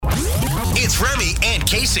It's Remy and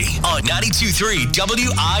Kasey on 92.3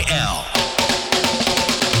 WIL.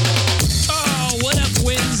 Oh, what up,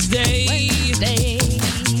 Wednesday?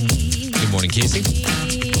 Good morning, Kasey.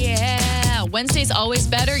 Yeah. Wednesday's always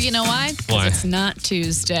better. You know why? Why? It's not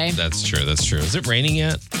Tuesday. That's true. Is it raining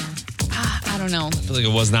yet? I don't know. I feel like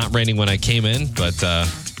it was not raining when I came in, but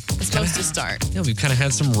It's supposed to start. yeah, we've kind of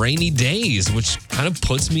had some rainy days, which kind of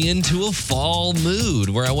puts me into a fall mood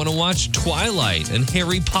where I want to watch Twilight and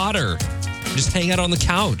Harry Potter. Just hang out on the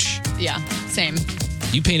couch. Yeah, same.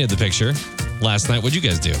 You painted the picture last night. What'd you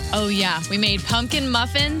guys do? Oh, yeah. We made pumpkin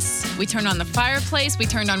muffins. We turned on the fireplace. We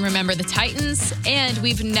turned on Remember the Titans. And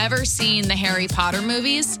we've never seen the Harry Potter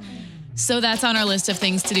movies. So that's on our list of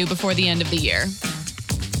things to do before the end of the year.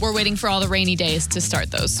 We're waiting for all the rainy days to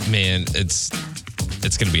start those. Man, it's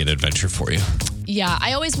going to be an adventure for you. Yeah,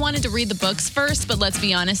 I always wanted to read the books first, but let's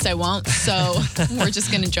be honest, I won't. So we're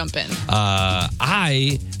just going to jump in.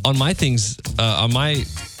 On my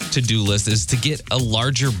to-do list is to get a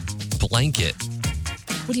larger blanket.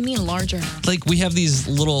 What do you mean larger? Like we have these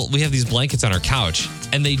blankets on our couch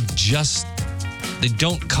and they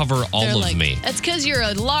don't cover all They're of like, me. That's because you're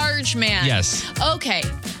a large man. Yes. Okay,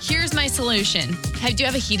 here's my solution. Do you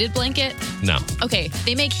have a heated blanket? No. Okay,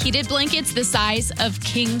 they make heated blankets the size of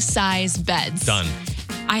king-size beds. Done.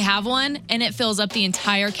 I have one, and it fills up the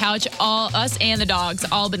entire couch, all us and the dogs,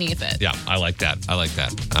 all beneath it. Yeah, I like that.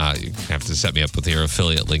 You have to set me up with your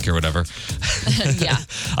affiliate link or whatever. Yeah.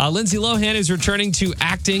 Lindsay Lohan is returning to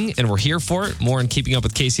acting, and we're here for it. More on Keeping Up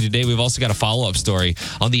with Kasey today. We've also got a follow-up story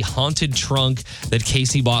on the haunted trunk that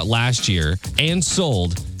Kasey bought last year and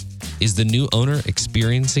sold. Is the new owner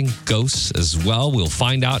experiencing ghosts as well? We'll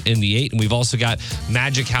find out in the 8. And we've also got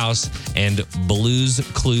Magic House and Blues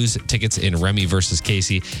Clues tickets in Remy versus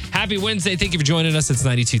Kasey. Happy Wednesday. Thank you for joining us. It's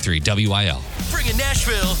 92.3 WIL. Bringing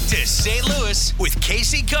Nashville to St. Louis with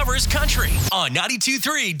Kasey Covers Country on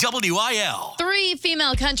 92.3 WIL. 3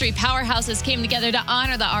 female country powerhouses came together to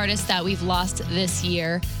honor the artists that we've lost this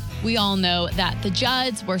year. We all know that the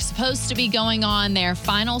Judds were supposed to be going on their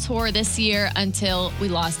final tour this year until we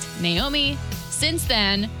lost Naomi. Since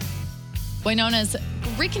then, Wynonna's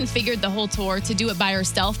reconfigured the whole tour to do it by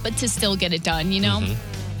herself, but to still get it done, you know?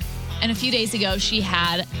 Mm-hmm. And a few days ago, she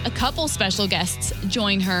had a couple special guests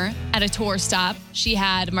join her at a tour stop. She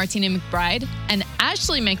had Martina McBride and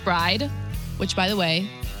Ashley McBride, which, by the way,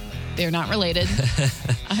 they're not related.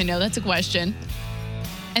 I know that's a question.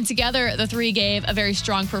 And together, the 3 gave a very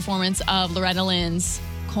strong performance of Loretta Lynn's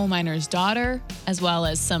Coal Miner's Daughter, as well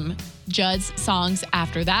as some Judds songs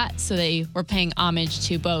after that. So they were paying homage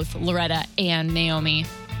to both Loretta and Naomi.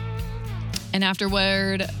 And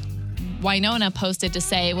afterward, Wynonna posted to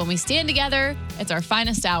say, "When we stand together, it's our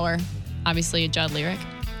finest hour." Obviously a Judd lyric.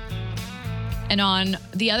 And on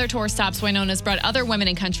the other tour stops, Wynonna's brought other women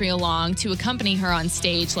in country along to accompany her on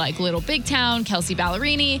stage, like Little Big Town, Kelsey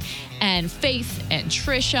Ballerini, and Faith and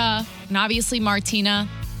Trisha, and obviously Martina.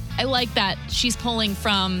 I like that she's pulling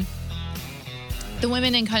from the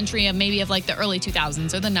women in country of maybe of like the early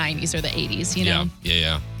 2000s or the 90s or the 80s, you know?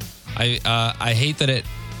 Yeah. I hate that it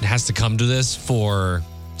has to come to this for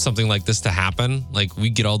something like this to happen. Like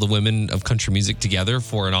we get all the women of country music together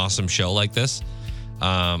for an awesome show like this.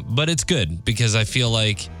 But it's good because I feel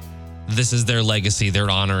like this is their legacy they're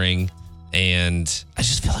honoring. And I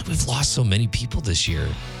just feel like we've lost so many people this year,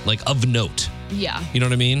 like of note. Yeah. You know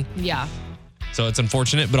what I mean? Yeah. So it's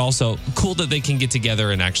unfortunate, but also cool that they can get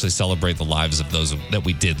together and actually celebrate the lives of those that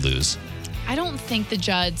we did lose. I don't think the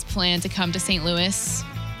Judds plan to come to St. Louis.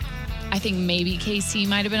 I think maybe Kasey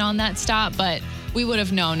might have been on that stop, but we would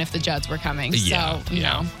have known if the Judds were coming. Yeah, so,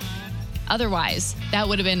 no. Otherwise, that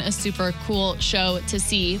would have been a super cool show to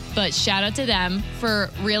see. But shout out to them for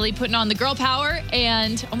really putting on the girl power.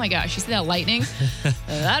 And oh my gosh, you see that lightning?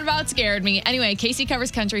 That about scared me. Anyway, Kasey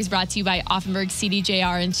Covers Country is brought to you by Offenburg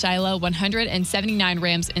CDJR in Shiloh. 179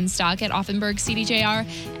 Rams in stock at Offenburg CDJR.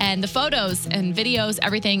 And the photos and videos,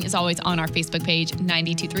 everything is always on our Facebook page,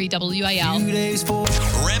 92.3 WIL.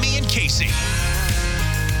 Remy and Kasey.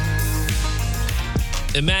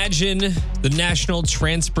 Imagine the National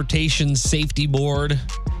Transportation Safety Board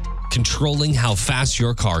controlling how fast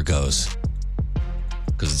your car goes.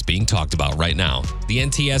 Because it's being talked about right now. The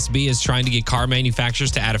NTSB is trying to get car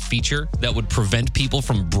manufacturers to add a feature that would prevent people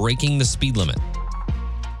from breaking the speed limit.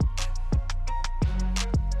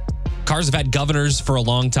 Cars have had governors for a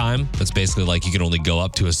long time. That's basically like you can only go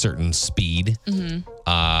up to a certain speed, which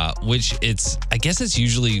I guess it's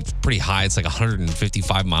usually pretty high. It's like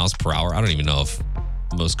 155 miles per hour. I don't even know if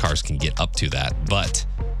most cars can get up to that, but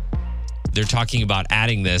they're talking about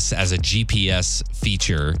adding this as a GPS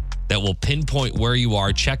feature that will pinpoint where you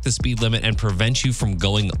are, check the speed limit, and prevent you from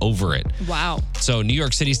going over it. Wow. So New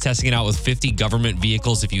York City's testing it out with 50 government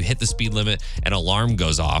vehicles. If you hit the speed limit, an alarm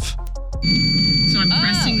goes off. So I'm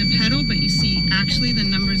pressing the pedal, but you see actually the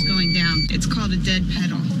number's going down. It's called a dead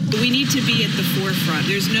pedal. We need to be at the forefront.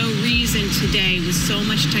 There's no reason today with so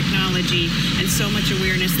much technology and so much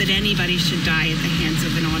awareness that anybody should die at the hands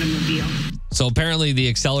of an automobile. So apparently the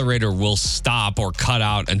accelerator will stop or cut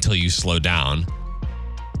out until you slow down,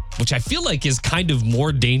 which I feel like is kind of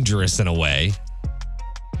more dangerous in a way.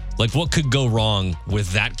 Like, what could go wrong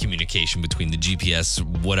with that communication between the GPS,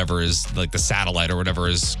 whatever is like the satellite or whatever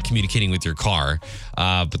is communicating with your car?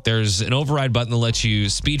 But there's an override button that lets you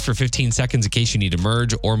speed for 15 seconds in case you need to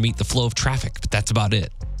merge or meet the flow of traffic. But that's about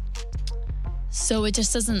it. So it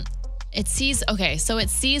just doesn't, it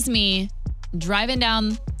sees me driving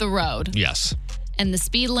down the road. Yes. And the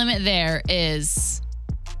speed limit there is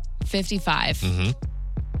 55. Mm-hmm.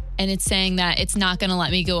 And it's saying that it's not going to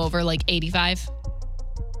let me go over like 85.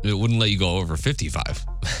 It wouldn't let you go over 55.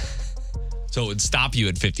 So it would stop you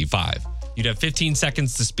at 55. You'd have 15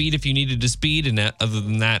 seconds to speed if you needed to speed. And other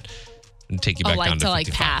than that, it'd take you back down to 55.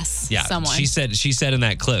 Like pass yeah, someone. She said in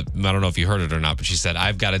that clip, I don't know if you heard it or not, but she said,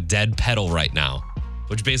 I've got a dead pedal right now,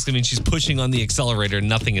 which basically means she's pushing on the accelerator and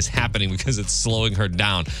nothing is happening because it's slowing her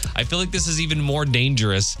down. I feel like this is even more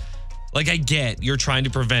dangerous. Like, I get you're trying to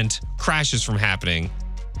prevent crashes from happening,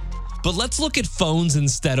 but let's look at phones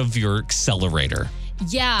instead of your accelerator.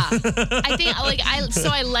 Yeah. I think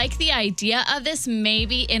I like the idea of this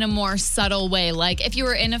maybe in a more subtle way. Like if you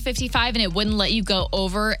were in a 55 and it wouldn't let you go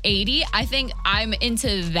over 80, I think I'm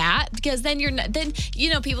into that because then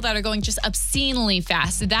people that are going just obscenely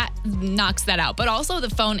fast, that knocks that out. But also the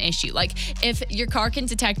phone issue. Like if your car can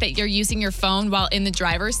detect that you're using your phone while in the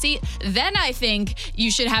driver's seat, then I think you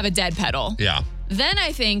should have a dead pedal. Yeah. Then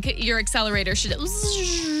I think your accelerator should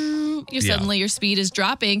suddenly your speed is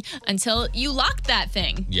dropping until you lock that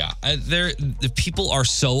thing. Yeah. The people are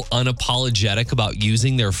so unapologetic about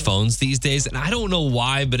using their phones these days. And I don't know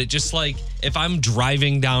why, but it just like if I'm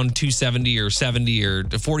driving down 270 or 70 or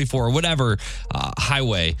 44 or whatever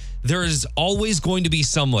highway, there is always going to be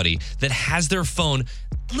somebody that has their phone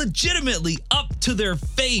legitimately up to their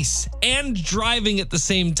face and driving at the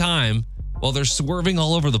same time. Well, they're swerving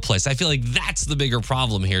all over the place. I feel like that's the bigger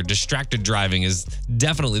problem here. Distracted driving is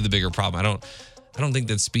definitely the bigger problem. I don't think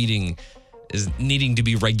that speeding is needing to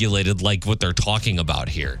be regulated like what they're talking about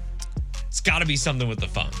here. It's got to be something with the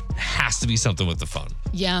phone. It has to be something with the phone.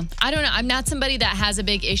 Yeah. I don't know. I'm not somebody that has a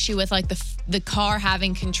big issue with like the car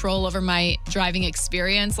having control over my driving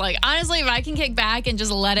experience. Like honestly, if I can kick back and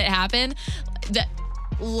just let it happen,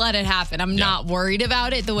 let it happen. I'm not worried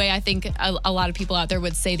about it the way I think a lot of people out there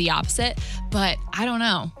would say the opposite. But I don't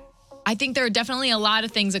know. I think there are definitely a lot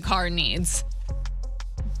of things a car needs,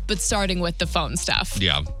 but starting with the phone stuff.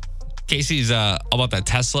 Yeah. Kasey's all about that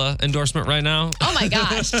Tesla endorsement right now. Oh my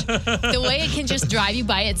gosh. The way it can just drive you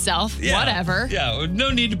by itself, whatever. Yeah,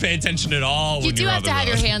 no need to pay attention at all. You do have to have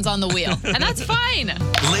your hands on the wheel, and that's fine.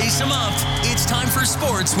 Lace them up. It's time for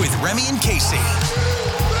sports with Remy and Kasey.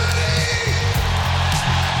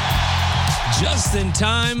 Just in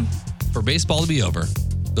time for baseball to be over.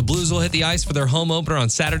 The Blues will hit the ice for their home opener on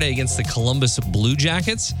Saturday against the Columbus Blue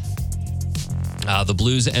Jackets. The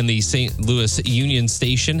Blues and the St. Louis Union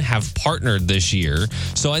Station have partnered this year.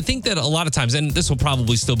 So I think that a lot of times, and this will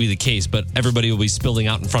probably still be the case, but everybody will be spilling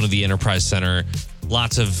out in front of the Enterprise Center.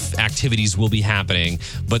 Lots of activities will be happening,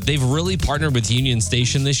 but they've really partnered with Union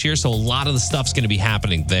Station this year. So a lot of the stuff's going to be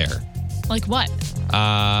happening there. Like what?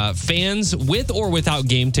 Fans with or without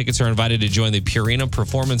game tickets are invited to join the Purina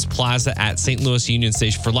Performance Plaza at St. Louis Union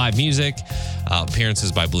Station for live music, appearances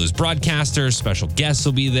by Blues broadcasters, special guests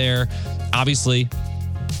will be there. Obviously,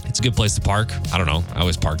 it's a good place to park. I don't know. I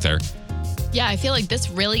always park there. Yeah, I feel like this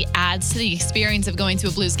really adds to the experience of going to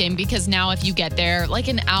a Blues game because now if you get there like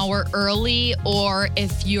an hour early or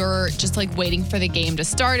if you're just like waiting for the game to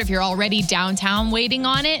start, if you're already downtown waiting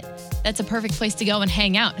on it, that's a perfect place to go and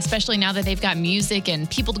hang out, especially now that they've got music and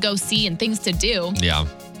people to go see and things to do. Yeah.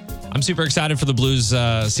 I'm super excited for the Blues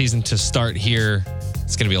season to start here.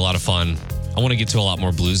 It's going to be a lot of fun. I want to get to a lot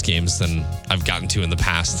more Blues games than I've gotten to in the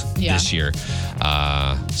past this year.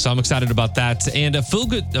 So I'm excited about that. And a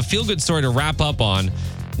feel-good story to wrap up on.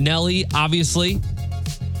 Nelly, obviously,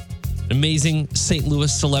 amazing St.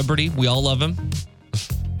 Louis celebrity. We all love him.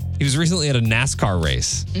 He was recently at a NASCAR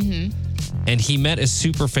race. Mm-hmm. and he met a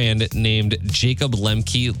super fan named Jacob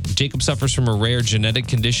Lemke. Jacob suffers from a rare genetic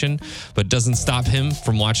condition, but doesn't stop him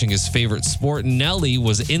from watching his favorite sport. Nelly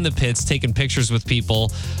was in the pits taking pictures with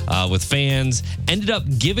people, with fans, ended up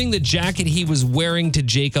giving the jacket he was wearing to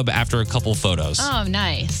Jacob after a couple photos. Oh,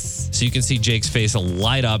 nice. So you can see Jake's face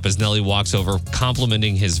light up as Nelly walks over,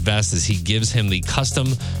 complimenting his vest as he gives him the custom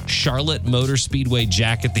Charlotte Motor Speedway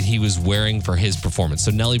jacket that he was wearing for his performance.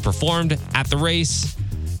 So Nelly performed at the race,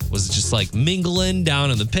 was just like mingling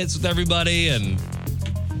down in the pits with everybody, and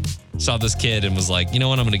saw this kid and was like, you know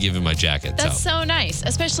what, I'm going to give him my jacket. That's so nice,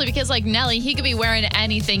 especially because like Nelly, he could be wearing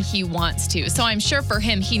anything he wants to. So I'm sure for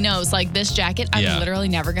him, he knows like this jacket, I'm literally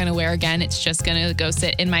never going to wear again. It's just going to go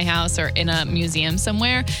sit in my house or in a museum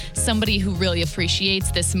somewhere. Somebody who really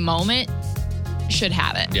appreciates this moment should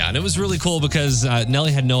have it. Yeah, and it was really cool because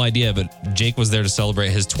Nelly had no idea, but Jake was there to celebrate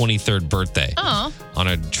his 23rd birthday on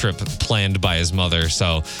a trip planned by his mother.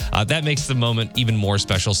 So that makes the moment even more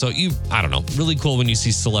special. So I don't know, really cool when you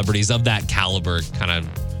see celebrities of that caliber kind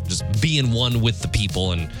of just being one with the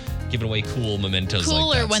people and giving away cool mementos like that.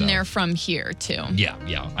 Cooler when they're from here, too. Yeah.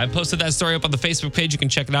 I posted that story up on the Facebook page. You can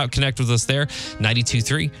check it out. Connect with us there.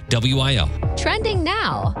 92.3 WIL. Trending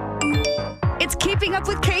now. It's Keeping Up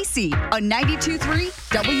with Kasey on 92.3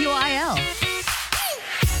 WIL.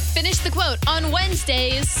 Finish the quote. On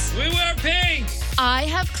Wednesdays, We wear pink. I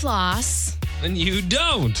have class. And you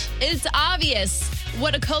don't. It's obvious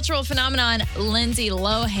what a cultural phenomenon Lindsay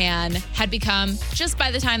Lohan had become just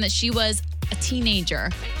by the time that she was a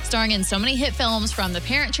teenager, starring in so many hit films from The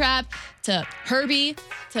Parent Trap to Herbie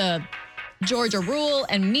to Georgia Rule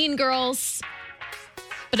and Mean Girls.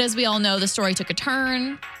 But as we all know, the story took a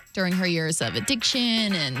turn during her years of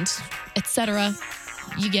addiction and etc.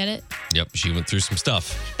 You get it? Yep, she went through some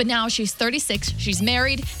stuff. But now she's 36, she's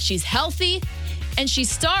married, she's healthy, and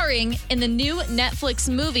she's starring in the new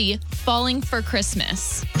Netflix movie, Falling for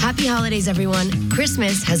Christmas. Happy holidays, everyone.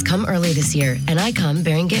 Christmas has come early this year, and I come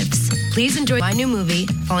bearing gifts. Please enjoy my new movie,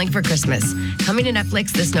 Falling for Christmas, coming to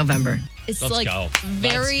Netflix this November. It's Let's like go.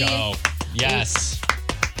 very... Let's go. Yes.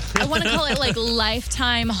 I want to call it like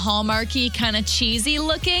Lifetime Hallmarky, kind of cheesy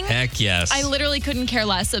looking. Heck yes. I literally couldn't care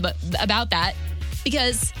less about that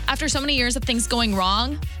because after so many years of things going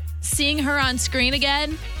wrong, seeing her on screen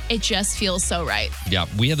again, it just feels so right. Yeah,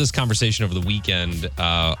 we had this conversation over the weekend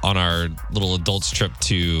on our little adults trip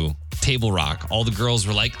to Table Rock. All the girls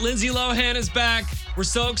were like, Lindsay Lohan is back. We're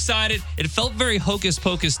so excited. It felt very hocus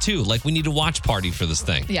pocus too, like we need a watch party for this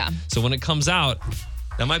thing. Yeah. So when it comes out,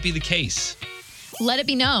 that might be the case. Let it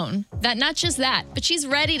be known that not just that, but she's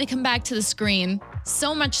ready to come back to the screen.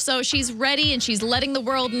 So much so, she's ready and she's letting the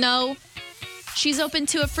world know she's open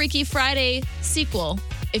to a Freaky Friday sequel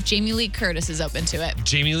if Jamie Lee Curtis is open to it.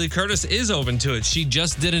 Jamie Lee Curtis is open to it. She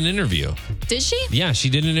just did an interview. Did she? Yeah,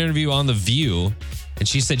 she did an interview on The View, and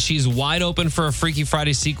she said she's wide open for a Freaky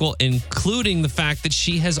Friday sequel, including the fact that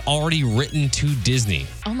she has already written to Disney.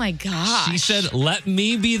 Oh my gosh. She said, let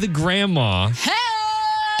me be the grandma. Hey!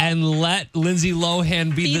 And let Lindsay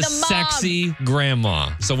Lohan be the the mom. sexy grandma.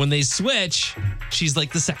 So when they switch, she's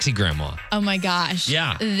like the sexy grandma. Oh my gosh.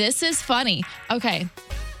 Yeah. This is funny. Okay.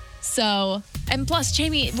 So, and plus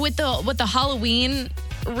Jamie with the Halloween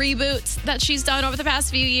reboots that she's done over the past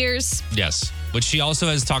few years. Yes. But she also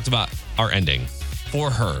has talked about our ending for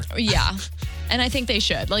her. Yeah. And I think they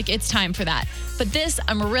should. Like, it's time for that. But this,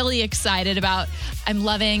 I'm really excited about. I'm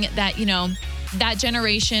loving that, that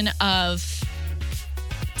generation of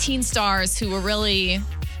teen stars who were really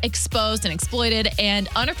exposed and exploited and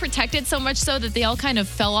unprotected, so much so that they all kind of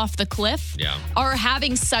fell off the cliff, are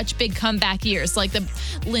having such big comeback years, like the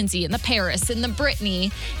Lindsay and the Paris and the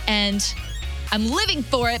Britney. And I'm living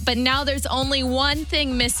for it, but now there's only one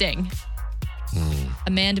thing missing.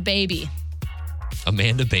 Amanda Baby.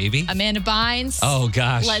 Amanda Baby? Amanda Bynes. Oh,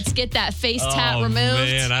 gosh. Let's get that face tat removed.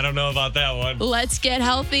 Man, I don't know about that one. Let's get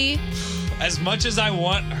healthy. As much as I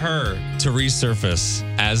want her to resurface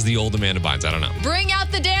as the old Amanda Bynes, I don't know. Bring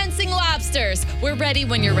out the dancing lobsters. We're ready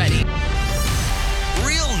when you're ready.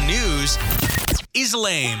 Real news is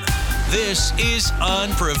lame. This is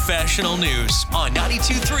Unprofessional News on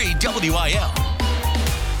 92.3 WIL.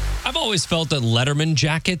 I've always felt that Letterman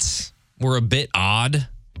jackets were a bit odd.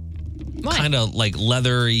 Why? Kind of like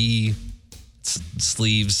leathery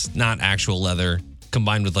sleeves, not actual leather,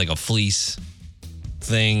 combined with like a fleece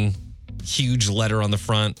thing. Huge letter on the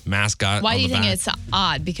front, mascot. Why on do you the think back. it's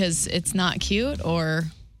odd? Because it's not cute, or?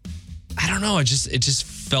 I don't know. It just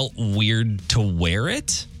felt weird to wear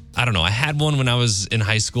it. I don't know. I had one when I was in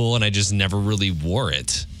high school and I just never really wore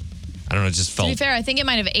it. I don't know, it just felt... To be fair, I think it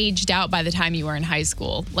might have aged out by the time you were in high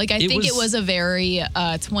school. Like, I think it was a very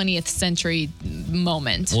 20th century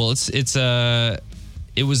moment. Well,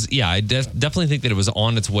 it was, yeah, I definitely think that it was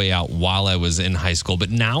on its way out while I was in high school, but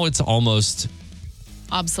now it's almost...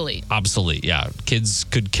 Obsolete, yeah. Kids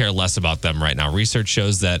could care less about them right now. Research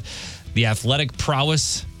shows that the athletic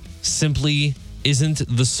prowess simply isn't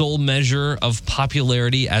the sole measure of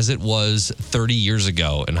popularity as it was 30 years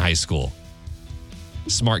ago in high school.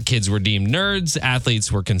 Smart kids were deemed nerds.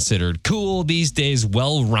 Athletes were considered cool. These days,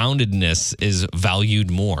 well-roundedness is valued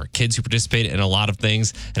more. Kids who participate in a lot of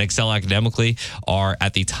things and excel academically are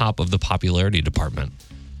at the top of the popularity department.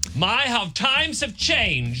 My, how times have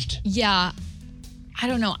changed. Yeah. I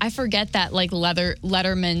don't know. I forget that like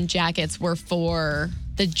Letterman jackets were for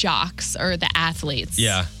the jocks or the athletes.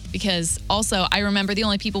 Yeah. Because also, I remember the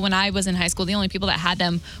only people when I was in high school, the only people that had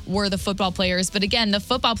them were the football players. But again, the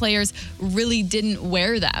football players really didn't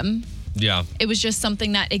wear them. Yeah. It was just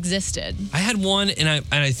something that existed. I had one, and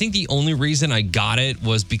I think the only reason I got it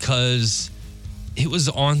was because it was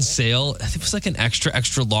on sale. It was like an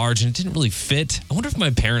extra large, and it didn't really fit. I wonder if my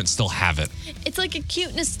parents still have it. It's like a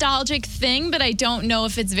cute, nostalgic thing, but I don't know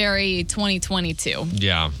if it's very 2022.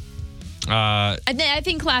 Yeah. I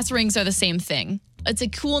think class rings are the same thing. It's a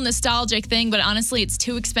cool, nostalgic thing, but honestly, it's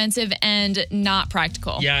too expensive and not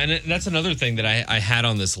practical. Yeah, and that's another thing that I had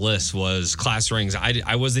on this list was class rings.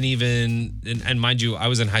 I wasn't even, and mind you, I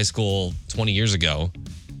was in high school 20 years ago,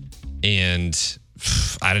 and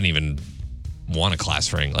I didn't even want a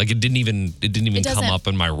class ring. Like it didn't even come up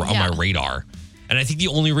on my radar. And I think the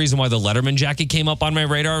only reason why the Letterman jacket came up on my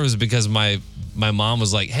radar was because my mom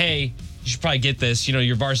was like, "Hey, you should probably get this. You know,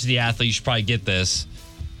 you're a varsity athlete. You should probably get this."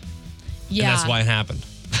 Yeah. And that's why it happened.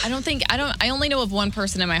 I only know of one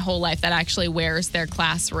person in my whole life that actually wears their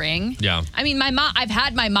class ring. Yeah. I mean, I've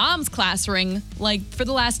had my mom's class ring like for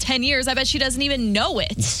the last 10 years. I bet she doesn't even know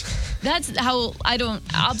it. That's how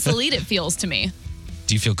obsolete it feels to me.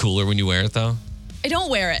 Do you feel cooler when you wear it though? I don't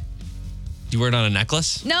wear it. Do you wear it on a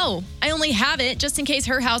necklace? No, I only have it just in case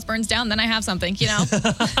her house burns down. Then I have something, you know?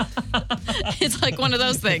 It's like one of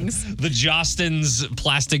those things. The Jostens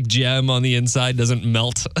plastic gem on the inside doesn't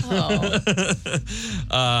melt. Oh.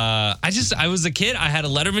 I was a kid. I had a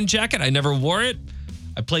Letterman jacket. I never wore it.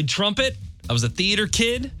 I played trumpet. I was a theater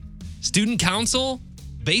kid, student council,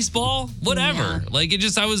 baseball, whatever. Yeah. Like I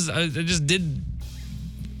just did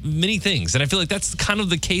many things. And I feel like that's kind of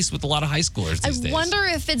the case with a lot of high schoolers these days. I wonder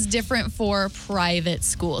if it's different for private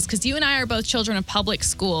schools, because you and I are both children of public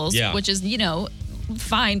schools, which is,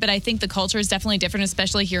 fine. But I think the culture is definitely different,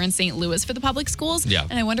 especially here in St. Louis for the public schools. Yeah.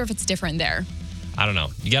 And I wonder if it's different there. I don't know.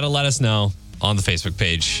 You got to let us know on the Facebook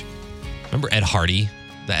page. Remember Ed Hardy?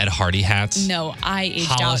 The Ed Hardy hats? No, I aged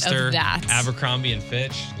Hollister, out of that. Abercrombie and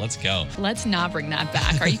Fitch. Let's go. Let's not bring that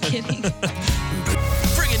back. Are you kidding?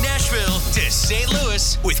 Bringing Nashville to St.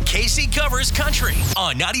 Louis with Kasey Covers Country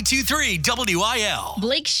on 92.3 WIL.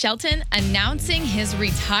 Blake Shelton announcing his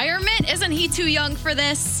retirement. Isn't he too young for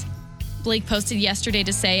this? Blake posted yesterday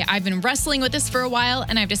to say, "I've been wrestling with this for a while,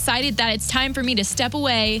 and I've decided that it's time for me to step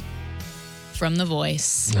away from The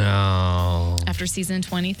Voice." No. After season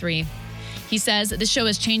 23. He says, "The show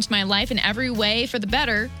has changed my life in every way for the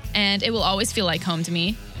better, and it will always feel like home to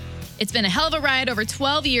me. It's been a hell of a ride over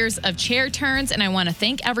 12 years of chair turns, and I want to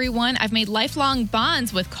thank everyone. I've made lifelong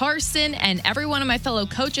bonds with Carson and every one of my fellow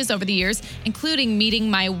coaches over the years, including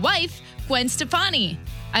meeting my wife, Gwen Stefani.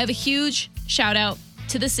 I have a huge shout out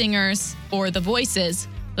to the singers or the voices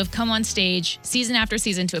who have come on stage season after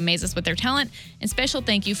season to amaze us with their talent, and special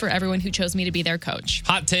thank you for everyone who chose me to be their coach."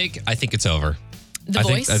 Hot take, I think it's over. The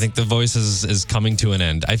Voice? I think The Voice is coming to an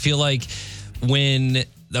end. I feel like when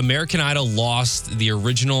American Idol lost the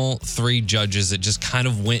original 3 judges, it just kind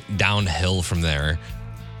of went downhill from there.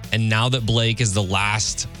 And now that Blake is the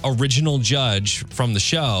last original judge from the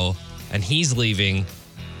show and he's leaving,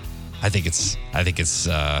 I think it's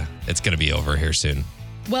going to be over here soon.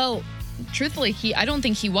 Well, truthfully, I don't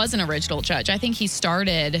think he was an original judge. I think he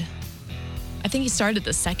started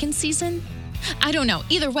the second season. I don't know.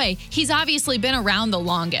 Either way, he's obviously been around the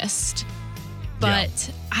longest.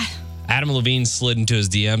 But Adam Levine slid into his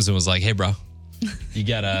DMs and was like, "Hey, bro, you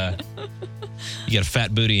got a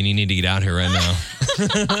fat booty and you need to get out here right now."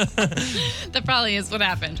 That probably is what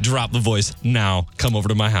happened. Drop The Voice now. Come over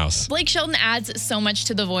to my house. Blake Shelton adds so much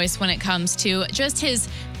to The Voice when it comes to just his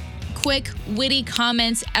quick, witty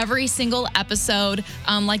comments every single episode.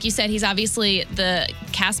 Like you said, he's obviously the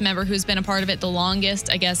cast member who's been a part of it the longest,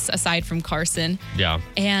 I guess, aside from Carson. Yeah.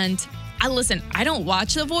 And I don't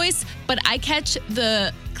watch The Voice, but I catch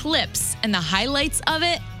the clips and the highlights of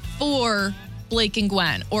it for Blake and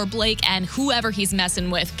Gwen, or Blake and whoever he's messing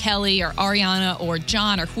with, Kelly or Ariana or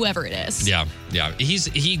John or whoever it is. Yeah.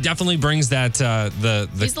 He definitely brings that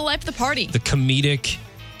He's the life of the party. the comedic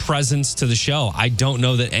presence to the show. I don't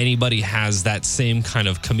know that anybody has that same kind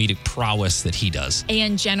of comedic prowess that he does.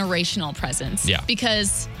 And generational presence. Yeah.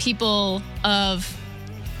 Because people of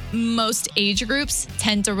most age groups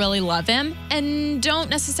tend to really love him and don't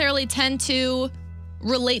necessarily tend to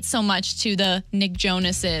relate so much to the Nick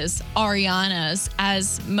Jonas's, Ariana's,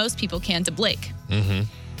 as most people can to Blake. Mm-hmm.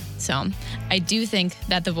 So I do think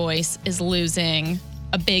that The Voice is losing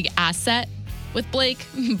a big asset with Blake,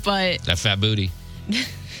 but... That fat booty.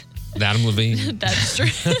 Adam Levine. That's true.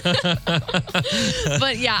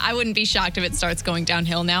 But yeah, I wouldn't be shocked if it starts going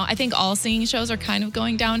downhill now. I think all singing shows are kind of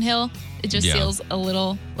going downhill. It just feels a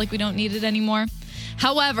little like we don't need it anymore.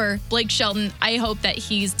 However, Blake Shelton, I hope that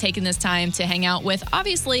he's taken this time to hang out with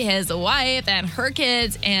obviously his wife and her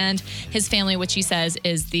kids and his family, which he says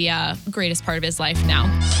is the greatest part of his life now.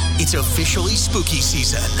 It's officially spooky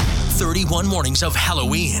season. 31 mornings of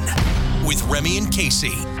Halloween with Remy and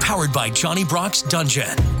Kasey, powered by Johnny Brock's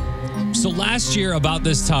Dungeon. So last year, about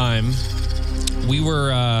this time, we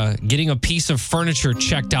were getting a piece of furniture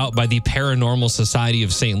checked out by the Paranormal Society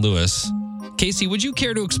of St. Louis. Kasey, would you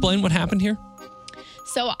care to explain what happened here?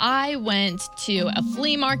 So I went to a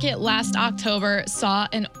flea market last October, saw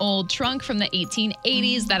an old trunk from the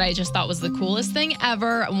 1880s that I just thought was the coolest thing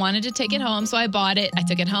ever. I wanted to take it home, so I bought it. I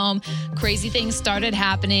took it home. Crazy things started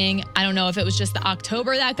happening. I don't know if it was just the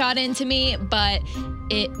October that got into me, but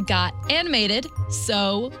it got animated.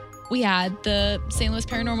 So we had the St. Louis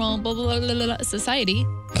Paranormal blah, blah, blah, blah, Society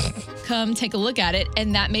come take a look at it,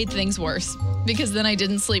 and that made things worse because then I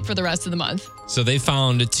didn't sleep for the rest of the month. So they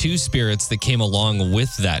found two spirits that came along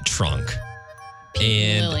with that trunk.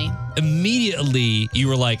 And Lily. Immediately you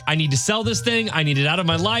were like, I need to sell this thing. I need it out of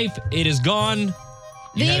my life. It is gone.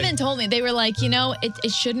 They even told me, they were like,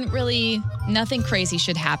 it shouldn't really, nothing crazy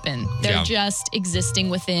should happen. They're just existing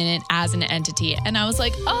within it as an entity. And I was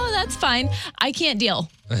like, oh, that's fine. I can't deal.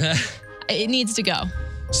 It needs to go.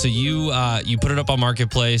 So you put it up on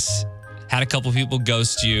Marketplace, had a couple people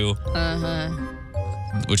ghost you,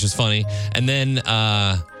 which is funny. And then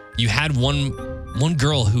you had one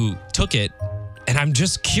girl who took it, and I'm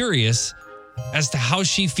just curious as to how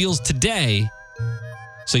she feels today.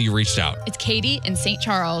 So you reached out. It's Katie in St.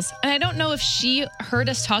 Charles. And I don't know if she heard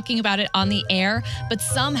us talking about it on the air, but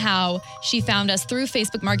somehow she found us through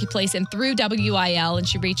Facebook Marketplace and through WIL. And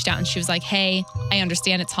she reached out and she was like, hey, I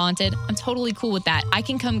understand it's haunted. I'm totally cool with that. I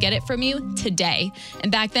can come get it from you today.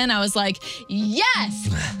 And back then I was like,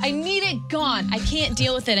 yes, I need it gone. I can't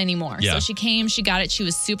deal with it anymore. Yeah. So she came, she got it. She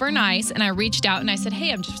was super nice. And I reached out and I said,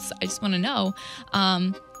 hey, I just want to know,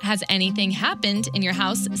 has anything happened in your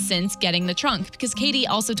house since getting the trunk? Because Katie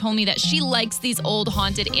also told me that she likes these old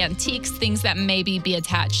haunted antiques, things that maybe be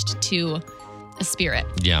attached to a spirit.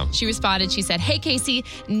 Yeah. She responded, she said, hey, Kasey,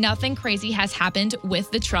 nothing crazy has happened with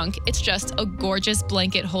the trunk. It's just a gorgeous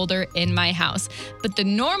blanket holder in my house. But the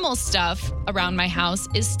normal stuff around my house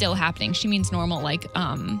is still happening. She means normal, like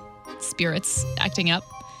spirits acting up.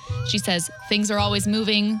 She says, things are always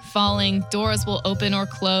moving, falling, doors will open or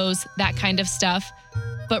close, that kind of stuff.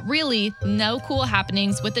 But really, no cool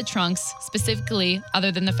happenings with the trunks, specifically,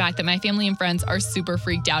 other than the fact that my family and friends are super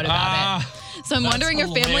freaked out about it. So I'm wondering if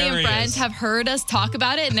family and friends have heard us talk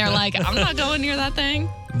about it and they're like, I'm not going near that thing.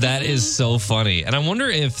 That is so funny. And I wonder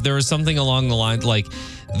if there was something along the line, like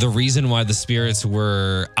the reason why the spirits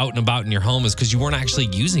were out and about in your home is because you weren't actually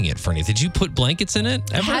using it for anything. Did you put blankets in it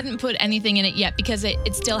ever? I hadn't put anything in it yet because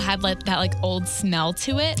it still had that old smell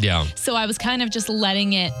to it. Yeah. So I was kind of just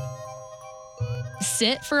letting it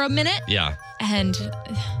sit for a minute. Yeah. And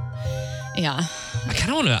yeah. I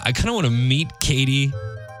kind of want to meet Katie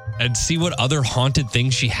and see what other haunted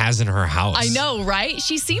things she has in her house. I know, right?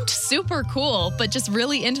 She seemed super cool, but just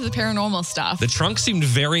really into the paranormal stuff. The trunk seemed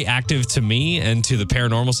very active to me and to the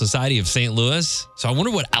Paranormal Society of St. Louis. So I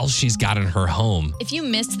wonder what else she's got in her home. If you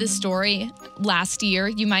missed this story last year,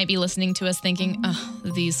 you might be listening to us thinking, oh,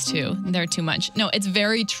 these two, they're too much. No, it's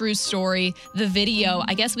very true story. The video,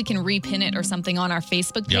 I guess we can repin it or something on our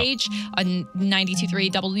Facebook page on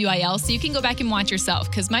 92.3 WIL. So you can go back and watch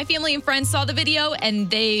yourself because my family and friends saw the video and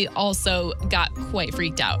they also got quite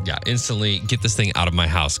freaked out. Yeah, instantly get this thing out of my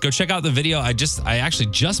house. Go check out the video. I actually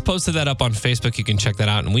just posted that up on Facebook. You can check that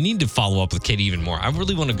out. And we need to follow up with Katie even more. I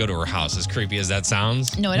really want to go to her house, as creepy as that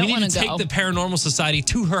sounds. No, I don't want to go. We need to take the Paranormal Society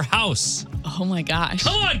to her house. Oh my gosh.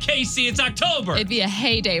 Come on, Kasey. It's October. It'd be a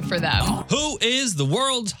heyday for them. Who is the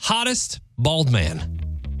world's hottest bald man?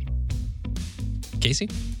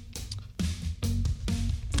 Kasey?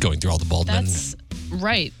 Going through all the bald men.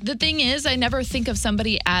 Right. The thing is, I never think of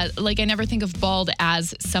bald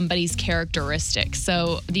as somebody's characteristic.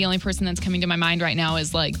 So the only person that's coming to my mind right now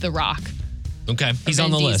is like The Rock. Okay. He's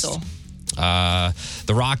on the Diesel. list.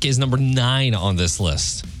 The Rock is number 9 on this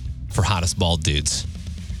list for hottest bald dudes.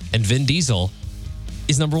 And Vin Diesel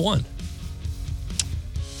is number 1.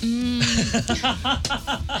 I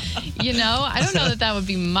don't know that would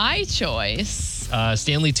be my choice.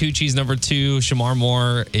 Stanley Tucci's number 2. Shamar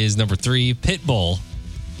Moore is number 3. Pitbull,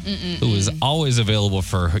 who is always available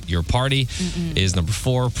for your party, is number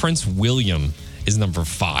 4. Prince William is number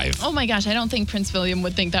 5. Oh my gosh, I don't think Prince William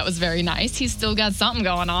would think that was very nice. He's still got something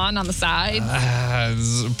going on the side.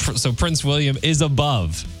 So Prince William is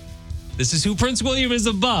above. This is who Prince William is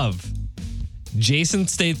above. Jason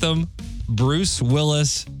Statham, Bruce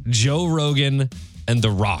Willis, Joe Rogan, and The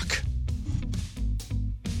Rock.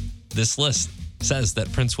 This list says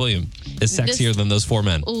that Prince William is sexier than those 4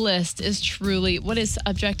 men. List is truly, what is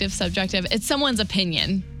objective, subjective? It's someone's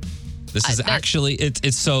opinion. This is actually,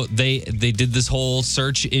 it's so they did this whole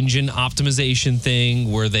search engine optimization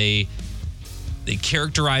thing where they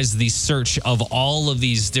characterized the search of all of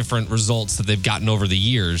these different results that they've gotten over the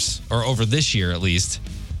years, or over this year at least.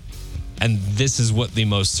 And this is what the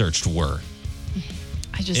most searched were.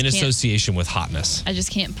 In association with hotness. I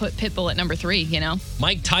just can't put Pitbull at number 3,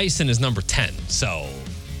 Mike Tyson is number 10, so.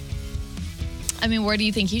 I mean, where do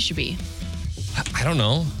you think he should be? I don't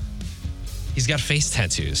know. He's got face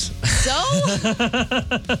tattoos. So?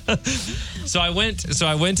 So I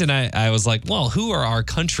went and I was like, well, who are our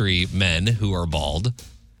countrymen who are bald?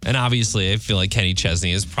 And obviously, I feel like Kenny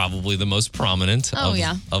Chesney is probably the most prominent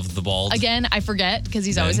of the bald. Again, I forget because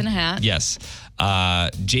he's always in a hat. Yes.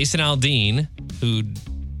 Jason Aldean, who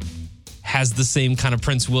has the same kind of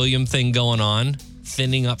Prince William thing going on,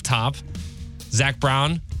 thinning up top. Zach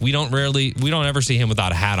Brown, we don't ever see him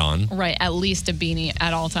without a hat on. Right, at least a beanie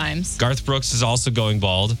at all times. Garth Brooks is also going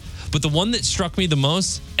bald. But the one that struck me the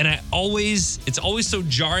most, and it's always so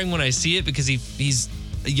jarring when I see it because he's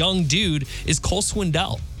a young dude, is Cole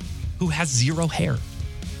Swindell, who has 0 hair.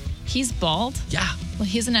 He's bald? Yeah. Well,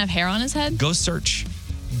 he doesn't have hair on his head? Go search.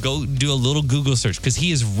 Go do a little Google search because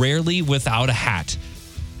he is rarely without a hat.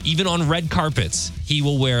 Even on red carpets, he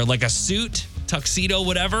will wear like a suit, tuxedo,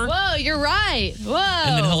 whatever. Whoa, you're right. Whoa.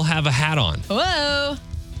 And then he'll have a hat on.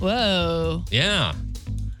 Whoa. Yeah.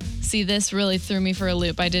 See, this really threw me for a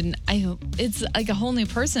loop. It's like a whole new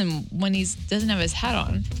person when he doesn't have his hat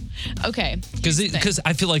on. Okay. Because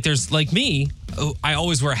I feel like there's, like me, I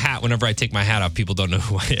always wear a hat whenever I take my hat off. People don't know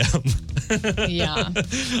who I am. Yeah.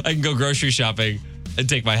 I can go grocery shopping and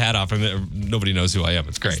take my hat off and nobody knows who I am.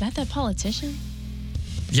 It's great. Is that politician?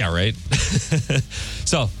 Yeah, right?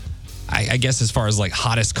 So, I guess as far as like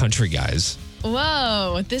hottest country guys.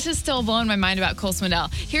 Whoa, this is still blowing my mind about Cole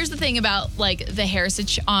Swindell. Here's the thing about like the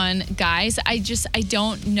heritage on guys. I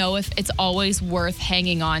don't know if it's always worth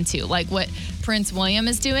hanging on to. Like what Prince William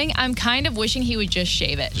is doing, I'm kind of wishing he would just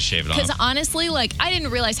shave it. Just shave it off. Because honestly, like I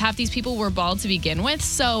didn't realize half these people were bald to begin with.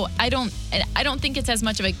 So I don't think it's as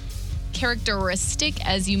much of a characteristic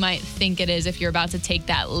as you might think it is if you're about to take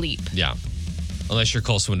that leap. Yeah. Unless you're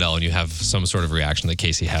Cole Swindell and you have some sort of reaction that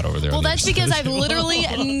Kasey had over there. Well, that's because I've literally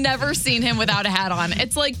never seen him without a hat on.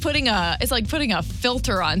 It's like putting a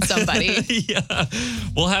filter on somebody. Yeah.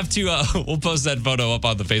 We'll post that photo up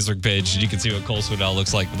on the Facebook page and you can see what Cole Swindell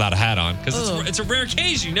looks like without a hat on. Because it's a rare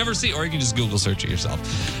occasion. You never see, or you can just Google search it yourself.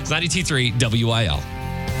 It's 92.3 WIL.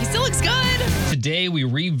 He still looks good. Today we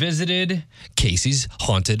revisited Kasey's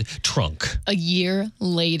haunted trunk. A year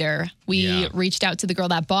later, we reached out to the girl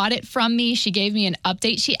that bought it from me. She gave me an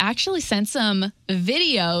update. She actually sent some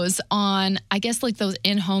videos on, I guess, like those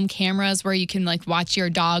in-home cameras where you can like watch your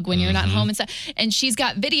dog when you're not home and stuff. And she's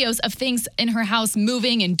got videos of things in her house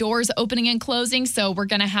moving and doors opening and closing. So we're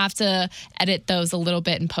going to have to edit those a little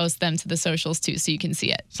bit and post them to the socials too so you can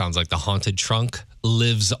see it. Sounds like the haunted trunk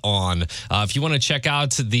lives on. If you want to check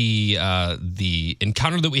out the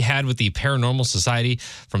encounter that we had with the Paranormal Society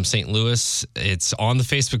from St. Louis, it's on the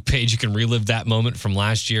Facebook page. You can relive that moment from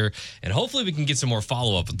last year, and hopefully we can get some more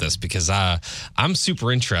follow-up with this because I'm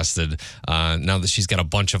super interested now that she's got a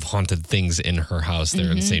bunch of haunted things in her house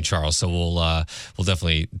there in St. Charles. So we'll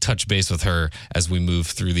definitely touch base with her as we move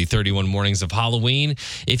through the 31 mornings of Halloween.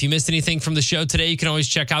 If you missed anything from the show today, you can always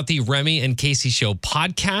check out the Remy and Kasey Show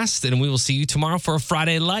podcast, and we will see you tomorrow for a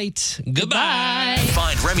Friday Light. Goodbye.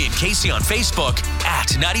 Find Remy and Kasey on Facebook at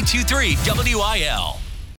 92.3 WIL.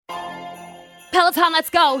 Peloton, let's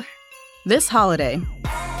go. This holiday,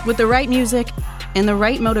 with the right music and the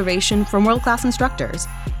right motivation from world-class instructors,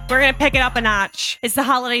 We're going to pick it up a notch. It's the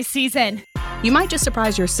holiday season. you might just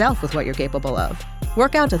surprise yourself with what you're capable of.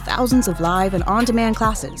 Work out to thousands of live and on-demand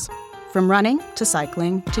classes, from running to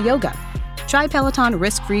cycling to yoga. Try Peloton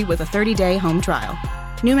risk-free with a 30-day home trial.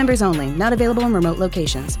 New members only, not available in remote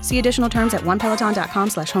locations. See additional terms at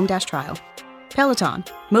onepeloton.com/home-trial. Peloton,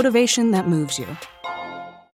 motivation that moves you.